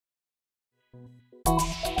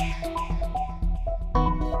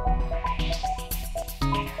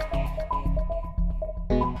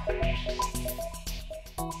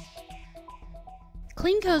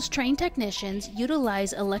Kleenco's trained technicians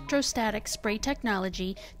utilize electrostatic spray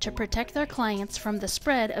technology to protect their clients from the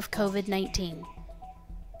spread of COVID-19.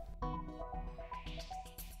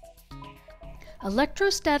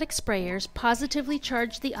 Electrostatic sprayers positively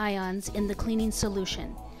charge the ions in the cleaning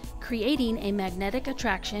solution, creating a magnetic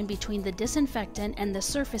attraction between the disinfectant and the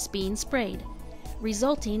surface being sprayed,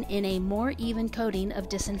 resulting in a more even coating of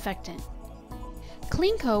disinfectant.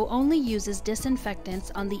 Kleenco only uses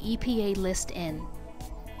disinfectants on the EPA List N.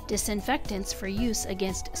 Disinfectants for use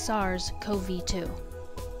against SARS-CoV-2.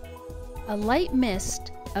 A light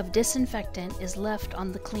mist of disinfectant is left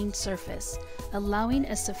on the cleaned surface, allowing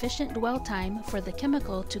a sufficient dwell time for the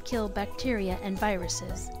chemical to kill bacteria and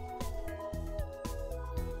viruses.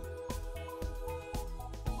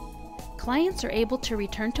 Clients are able to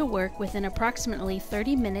return to work within approximately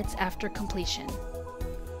 30 minutes after completion.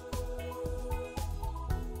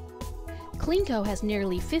 Kleenco has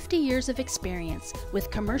nearly 50 years of experience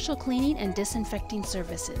with commercial cleaning and disinfecting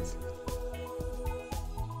services.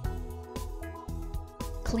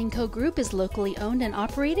 Kleenco Group is locally owned and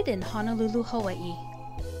operated in Honolulu, Hawaii.